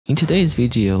In today's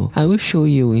video, I will show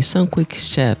you in some quick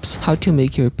steps how to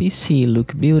make your PC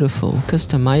look beautiful,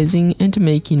 customizing and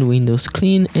making Windows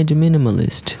clean and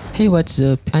minimalist. Hey, what's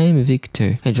up? I am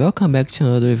Victor and welcome back to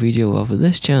another video of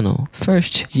this channel.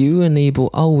 First, you enable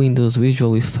all Windows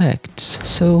visual effects.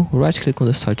 So right click on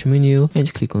the start menu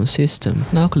and click on system.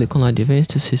 Now click on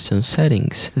advanced system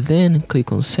settings. Then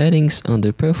click on settings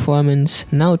under performance.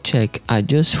 Now check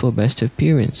adjust for best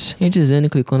appearance and then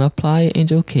click on apply and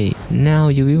OK. Now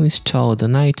you will install the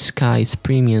Night Skies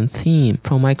premium theme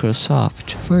from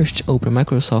Microsoft. First open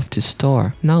Microsoft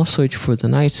Store. Now search for the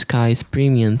Night Skies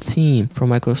premium theme from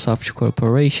Microsoft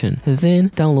Corporation. Then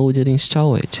download and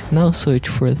install it. Now search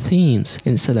for themes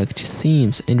and select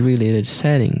themes and related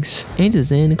settings. And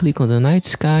then click on the Night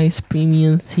Skies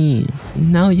premium theme.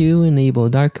 Now you will enable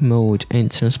dark mode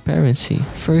and transparency.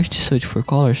 First search for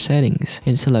color settings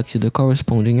and select the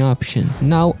corresponding option.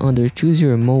 Now under choose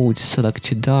your mode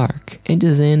select dark and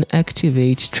then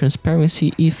activate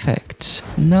transparency effects.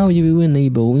 Now you will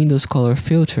enable Windows color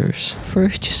filters.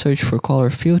 First search for color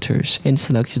filters and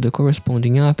select the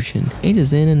corresponding option and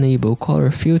then enable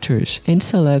color filters and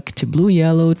select blue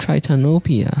yellow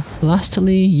tritanopia.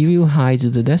 Lastly, you will hide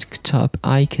the desktop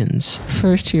icons.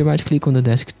 First you right click on the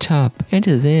desktop and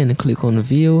then click on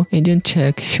view and then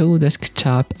check show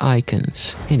desktop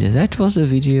icons. And that was the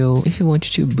video. If you want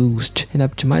to boost and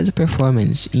optimize the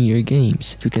performance in your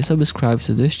games, you can subscribe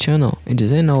to this channel and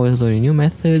then always learn new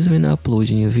methods when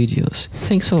uploading new videos.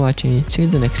 Thanks for watching, see you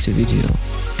in the next video.